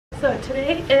So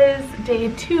today is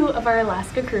day 2 of our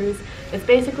Alaska cruise. It's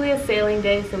basically a sailing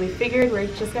day, so we figured we're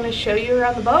just going to show you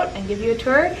around the boat and give you a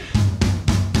tour.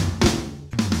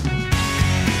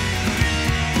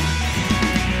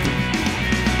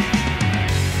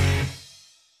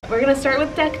 We're going to start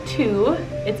with deck 2.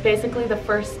 It's basically the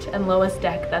first and lowest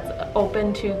deck that's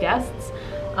open to guests.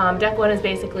 Deck 1 is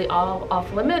basically all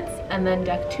off limits, and then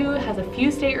deck 2 has a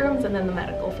few staterooms and then the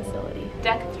medical facility.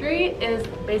 Deck 3 is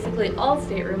basically all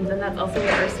staterooms, and that's also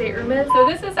where our stateroom is. So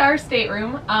this is our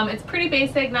stateroom. It's pretty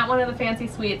basic, not one of the fancy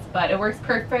suites, but it works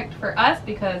perfect for us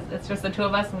because it's just the two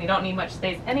of us and we don't need much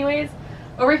space anyways.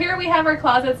 Over here we have our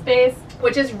closet space,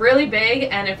 which is really big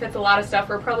and it fits a lot of stuff.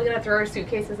 We're probably going to throw our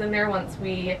suitcases in there once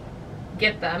we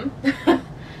get them.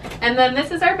 And then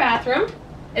this is our bathroom.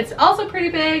 It's also pretty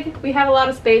big. We have a lot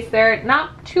of space there.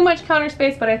 Not too much counter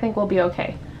space, but I think we'll be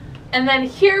okay. And then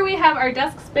here we have our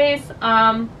desk space.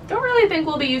 Don't really think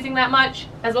we'll be using that much,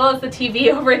 as well as the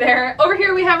TV over there. Over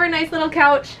here we have our nice little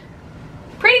couch.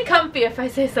 Pretty comfy if I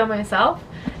say so myself.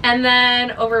 And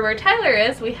then over where Tyler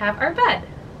is, we have our bed.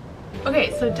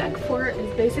 Okay, so deck 4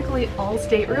 is basically all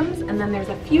staterooms, and then there's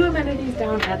a few amenities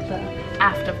down at the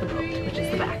aft of the boat, which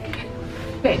is the back.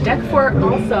 Okay, deck 4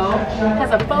 also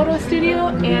has a photo studio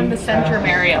and the centrum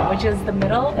area, which is the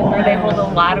middle and where they hold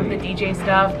a lot of the DJ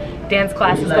stuff. Dance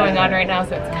class is going on right now,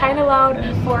 so it's kind of loud.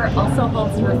 4 also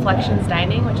holds Reflections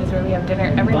Dining, which is where we have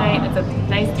dinner every night. It's a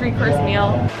nice 3-course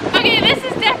meal. Okay, this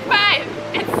is deck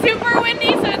 5. It's super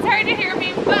windy, so it's hard to hear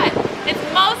me, but it's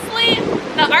mostly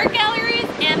the art galleries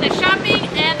and the shopping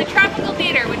and the tropical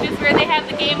theater, which is where they have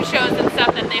the game shows and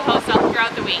stuff that they host all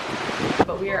throughout the week.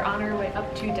 But we are on our way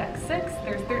up to deck 6.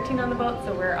 There's 13 on the boat,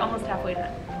 so we're almost halfway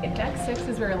done. Okay, deck 6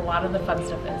 is where a lot of the fun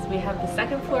stuff is. We have the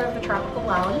 2nd floor of the tropical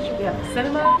lounge. We have the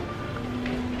cinema.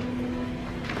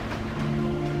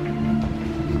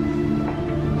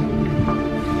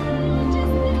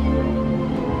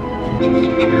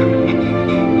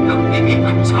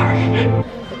 I'm sorry.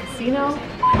 The casino.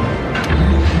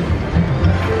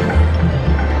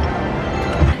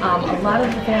 A lot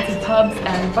of the fancy pubs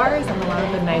and bars, and a lot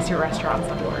of the nicer restaurants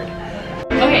on board.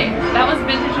 Okay, that was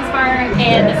Vintage's Bar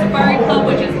and the Safari Club,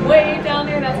 which is way down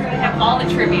there. That's where they have all the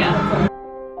trivia.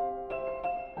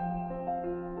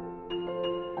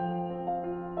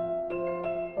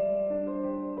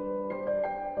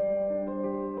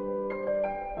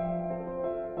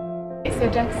 So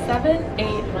decks 7,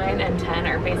 8, 9, and 10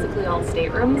 are basically all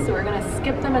staterooms, so we're going to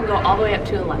skip them and go all the way up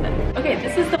to 11. Okay,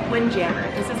 this is the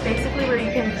Windjammer. This is basically where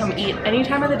you can come eat any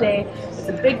time of the day. It's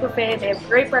a big buffet, they have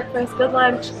great breakfast, good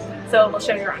lunch, so we'll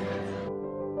show you around.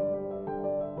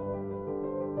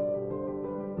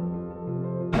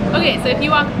 Okay, so if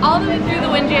you walk all the way through the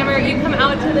Windjammer, you come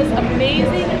out to this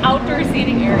amazing outdoor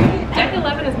seating area. Deck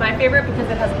 11 is my favorite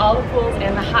because it has all the pools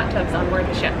and the hot tubs on board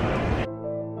the ship.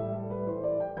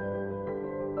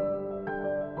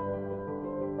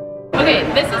 Okay,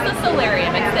 this is the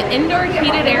solarium. It's the indoor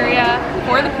heated area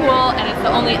for the pool, and it's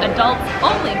the only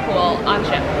adults-only pool on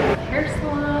ship. Hair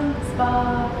salon,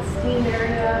 spa, steam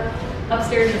area.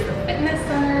 Upstairs is the fitness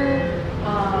center.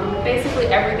 Basically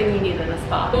everything you need in a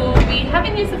spa. So we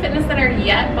haven't used the fitness center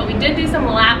yet, but we did do some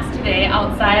laps today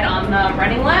outside on the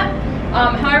running lap.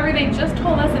 However, they just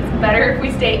told us it's better if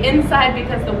we stay inside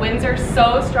because the winds are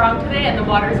so strong today and the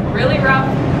water's really rough.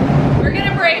 We're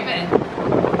gonna brave it.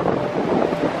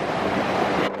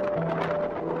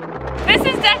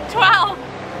 This is deck 12.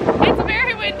 It's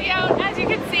very windy out, as you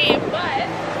can see, but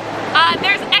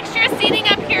there's extra seating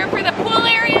up here for the pool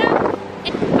area.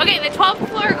 Okay, the 12th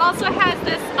floor also has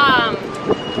this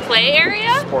play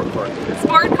area. Sport court.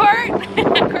 Sport court,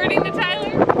 according to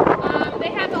Tyler. They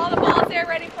have all the balls there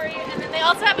ready for you, and then they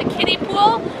also have a kiddie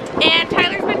pool. And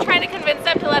Tyler's been trying to convince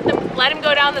them to let him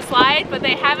go down the slide, but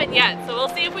they haven't yet. So we'll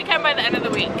see if we can by the end of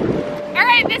the week. All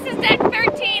right, this is deck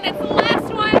 13. It's the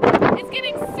last one. It's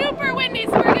getting super windy,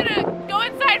 so we're gonna go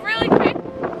inside really quick.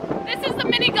 This is the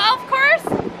mini golf course.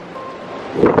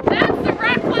 That's the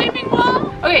rock climbing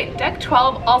wall. Okay, deck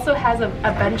 12 also has a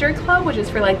Adventure Club, which is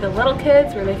for like the little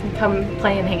kids where they can come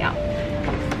play and hang out.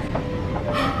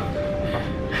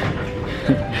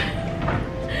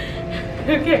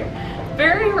 Okay,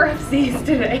 very rough seas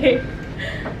today.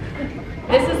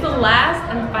 This is the last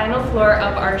and final floor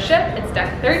of our ship. It's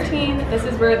deck 13. This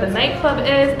is where the nightclub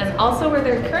is, and also where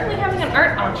they're currently having an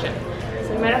art auction.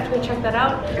 So we might have to go check that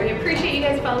out. We appreciate you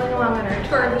guys following along on our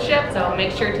tour of the ship, so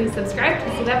make sure to subscribe to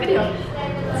see that video.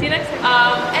 See you next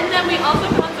time. And then we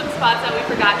also found some spots that we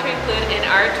forgot to include in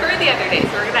our tour the other day,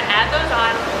 so we're gonna add those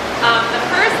on. The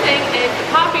first thing is the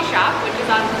coffee shop, which is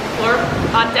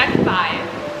on deck 5.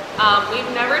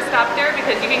 We've never stopped there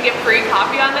because you can get free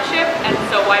coffee on the ship, and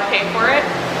so why pay for it?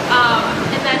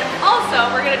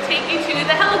 we're gonna take you to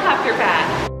the helicopter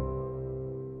pad.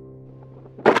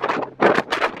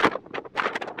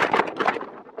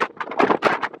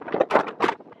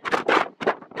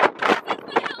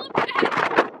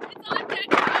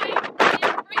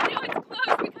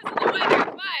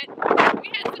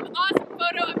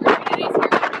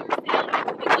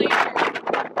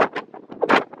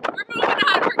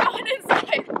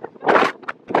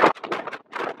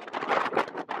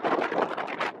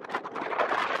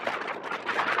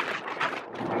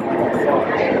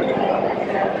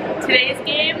 Today's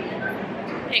game,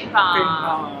 ping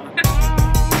pong.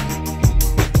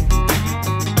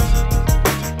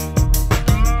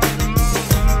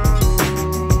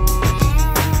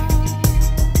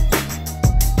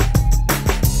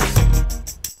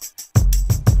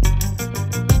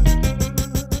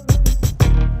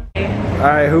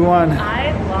 Alright, who won?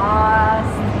 I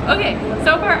lost. Okay,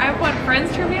 so far I've won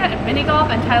Friends Trivia and Mini Golf,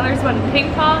 and Tyler's won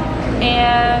Ping Pong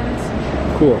and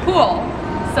Pool.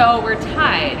 So we're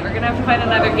tied. We're gonna have to find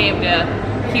another game to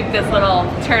keep this little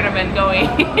tournament going.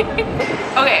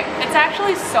 Okay, it's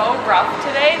actually so rough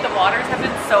today. The waters have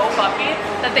been so bumpy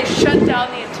that they shut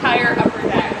down the entire upper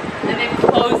deck and they've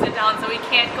closed it down so we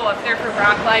can't go up there for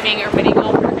rock climbing or mini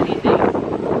golf or anything.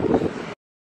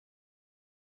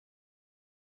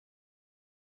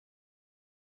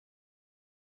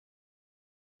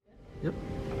 Yep.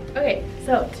 Okay,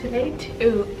 so today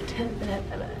too.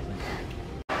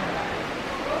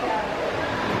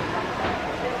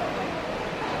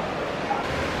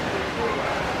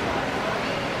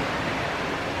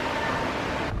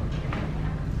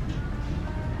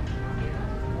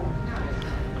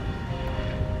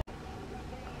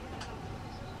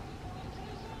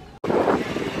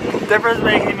 Difference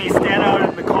making me stand out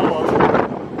in the cold.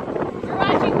 We're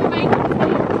watching the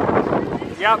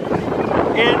Vikings. Yep.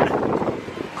 In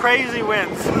crazy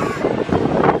winds.